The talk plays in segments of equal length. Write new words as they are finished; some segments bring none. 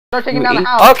Start taking down the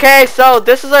house. Okay, so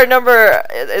this is our number.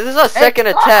 This is our second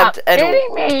attempt, and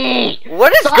hitting me!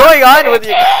 What is going on with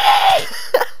you?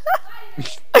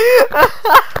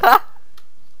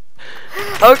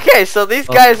 Okay, so these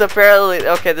guys apparently.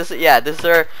 Okay, this is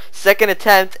our second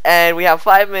attempt, and we have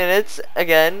 5 minutes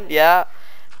again. Yeah,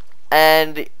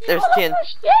 and there's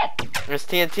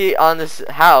TNT on this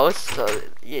house, so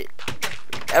yeah,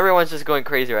 everyone's just going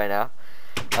crazy right now.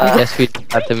 I guess we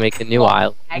have to make a new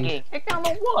island. Take down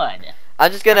the wood.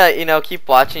 I'm just gonna, keep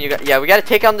watching. Yeah, we gotta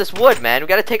take on this wood, man. We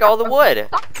gotta take all the wood.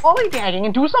 Stop lollygagging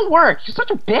and do some work. You're such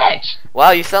a bitch.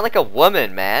 Wow, you sound like a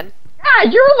woman, man.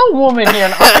 Yeah, you're the woman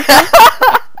here.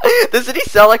 Doesn't he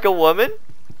sound like a woman?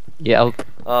 Yep.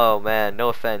 Oh man, no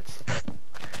offense.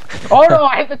 Oh no,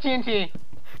 I hit the TNT.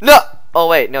 No. Oh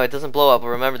wait, no, it doesn't blow up.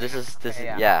 Remember, this is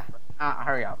yeah.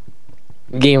 Hurry up.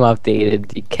 Game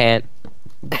updated. You can't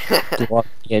blow up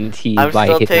TNT I'm by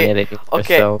still hitting it anymore.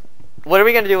 Okay. So. What are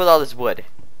we gonna do with all this wood?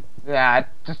 Yeah,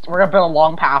 we're gonna build a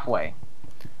long pathway.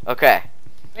 Okay.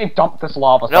 Let me dump this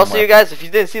lava And also, you guys, if you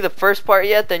didn't see the first part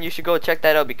yet, then you should go check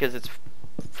that out because it's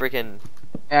freaking.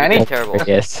 Yeah, we did terrible.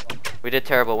 Yes. We did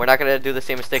terrible. We're not gonna do the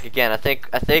same mistake again. I think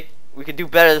we could do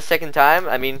better the second time.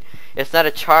 I mean, it's not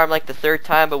a charm like the third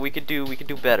time, but we could do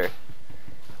better.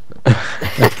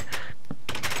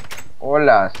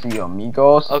 Hola, sí,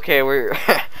 amigos. Okay, we're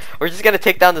we're just gonna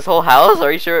take down this whole house.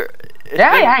 Are you sure?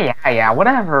 Yeah,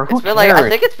 whatever. Who It's been cares? like I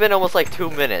think it's been almost like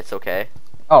 2 minutes. Okay.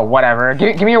 Oh, whatever.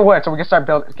 Give me your wood so we can start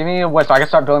building. Give me your wood so I can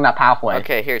start building that pathway.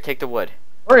 Okay, here, take the wood.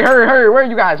 Hurry! Where are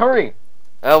you guys? Hurry!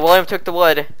 William took the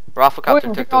wood.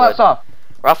 Roflcopter took the all that wood. stuff.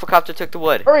 Roflcopter took the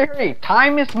wood. Hurry!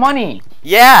 Time is money.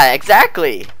 Yeah,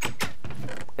 exactly.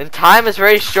 And time is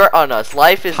very short on us.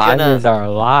 Life is Time gonna. is our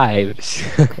lives.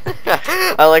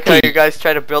 I like how you guys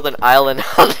try to build an island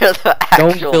under the actual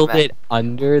Don't build map. it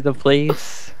under the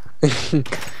place. That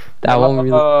Look, won't really.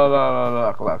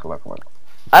 look.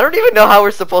 I don't even know how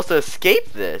we're supposed to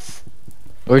escape this.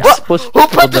 We're What? supposed to Who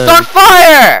put build this a- on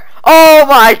fire? Oh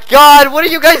my god, what are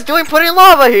you guys doing putting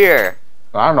lava here?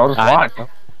 I don't know. Just I watch. don't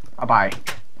know. Bye.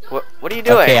 What are you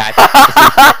doing? Okay,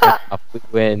 I think we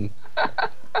win.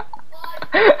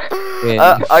 Win.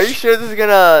 Are you sure this is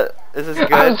gonna... Is this I'm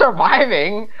good?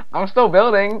 surviving. I'm still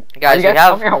building. Guys, You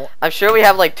tell me how- I'm sure we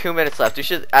have like 2 minutes left. We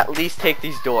should at least take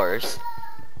these doors.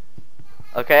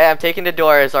 Okay, I'm taking the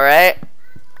doors, alright?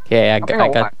 Okay, I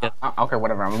got. Okay,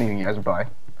 whatever. I'm leaving you guys. Bye.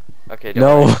 Okay,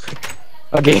 don't worry. No.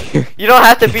 Okay. You don't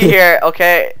have to be here,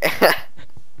 okay?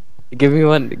 Give me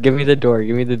one. Give me the door.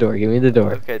 Give me the door. Give me the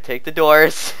door. Okay, take the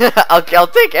doors. I'll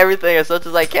take everything as much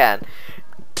as I can.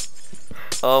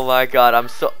 Oh my god,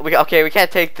 okay, we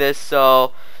can't take this,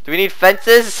 so... Do we need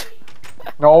fences?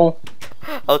 No.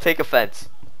 I'll take a fence.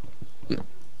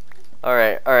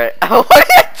 Alright. What are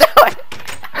you doing?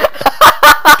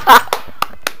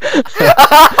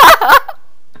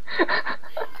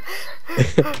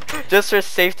 Just for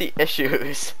safety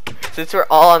issues. Since we're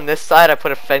all on this side, I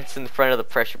put a fence in front of the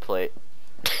pressure plate.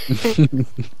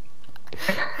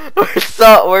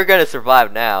 We're gonna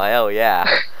survive now. Hell yeah.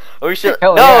 We should.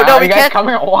 Hell no, yeah. no, Are we you guys can't.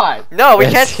 coming or what? No, we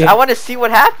Yes, can't. I want to see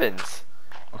what happens.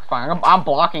 Fine. I'm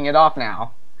blocking it off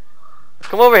now.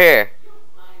 Come over here,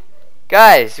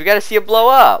 guys. We gotta see it blow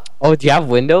up. Oh, do you have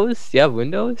windows? Do you have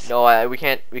windows? No, we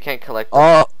can't. We can't collect them.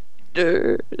 Oh,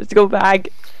 dude, let's go back.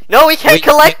 No, we can't Wait,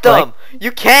 you collect can't them.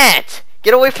 You can't.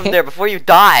 Get away from there before you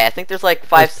die. I think there's like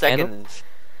 5 There's seconds. candles?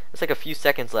 There's like a few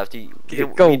seconds left.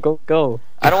 Go.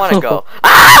 I don't want to go.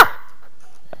 Ah!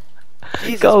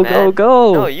 Jesus, man.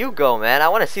 Go. No, you go, man. I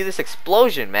want to see this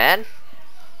explosion, man.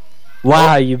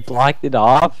 Wow, you blocked it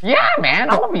off. Yeah, man.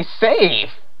 I want to be safe.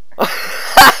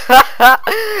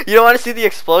 You don't want to see the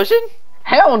explosion?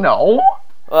 Hell no.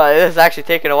 Well, it's actually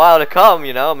taking a while to come.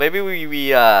 Maybe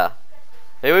we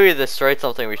destroyed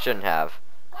something we shouldn't have.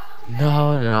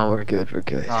 No, we're good.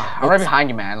 I'm right behind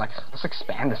you, man. Like, let's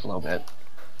expand this a little bit.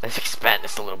 Let's expand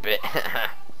this a little bit.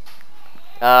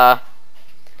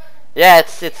 Yeah,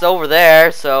 it's over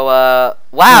there. So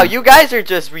wow, you guys are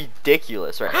just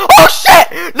ridiculous, right? Oh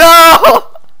shit! No!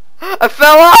 I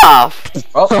fell off.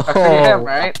 Well, that's pretty him,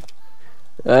 right?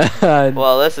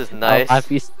 Well, this is nice. If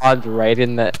he spawns right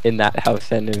in that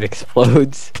house and it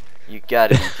explodes. You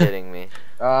gotta be kidding me.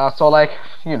 So like,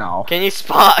 you know. Can you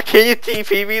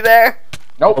TP me there?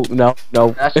 Nope. Oh,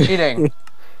 no. That's cheating.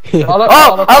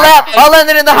 Oh, I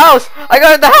landed in the house. I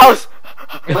got in the house.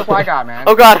 Hey, look what I got, man.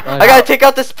 Oh god, I gotta take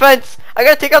out this fence.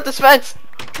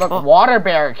 Look, water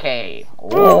barricade.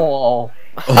 Whoa.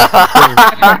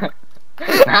 Now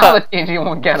the TNT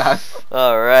won't get us.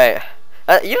 Alright.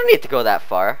 You don't need to go that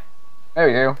far. There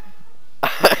we do.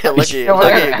 Look at you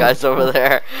guys over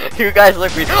there. You guys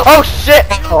look me. Oh shit!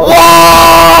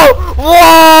 Whoa!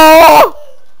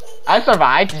 I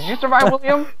survived. Did you survive,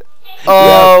 William?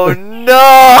 Oh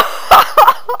no!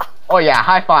 Oh yeah,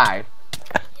 high five.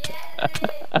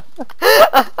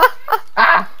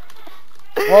 Ah!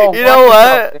 Whoa, You know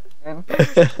what? Man?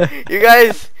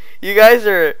 You guys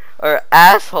are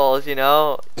assholes. You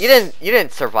know. You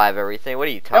didn't survive everything. What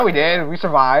are you talking? Yeah, we did. About? We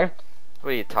survived. What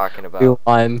are you talking about? We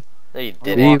won. No, you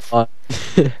We didn't. won.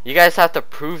 You guys have to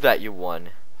prove that you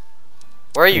won.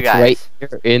 Where are you It's guys? right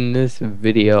here in this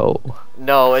video.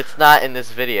 No, it's not in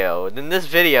this video. In this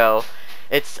video,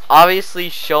 it's obviously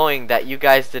showing that you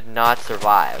guys did not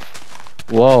survive.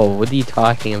 Whoa, what are you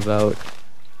talking about?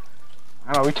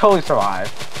 I don't know. We totally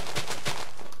survived.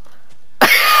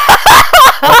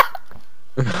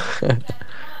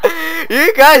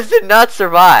 You guys did not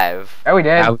survive. Yeah, we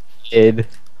did. I did.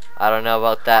 I don't know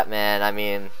about that, man. I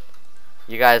mean,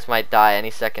 you guys might die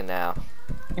any second now.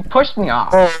 You pushed me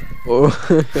off. Oh.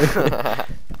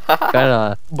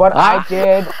 Kinda. But I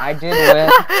did win.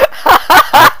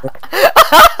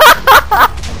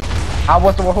 I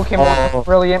was the one who came up with a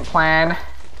brilliant plan.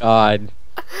 God.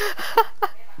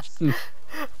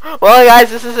 Well,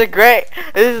 guys, this is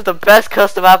the best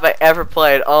custom map I ever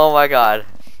played. Oh my god.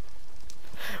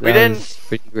 That's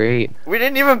pretty great. We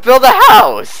didn't even build a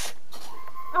house.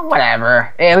 Oh,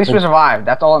 whatever. Hey, at least we survived.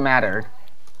 That's all that mattered.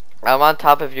 I'm on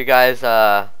top of you guys'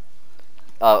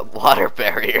 water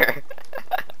barrier.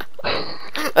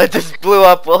 I just blew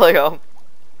up, William.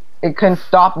 It couldn't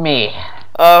stop me.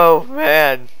 Oh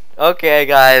man. Okay,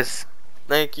 guys.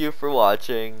 Thank you for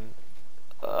watching.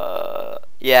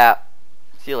 Yeah.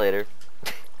 See you later.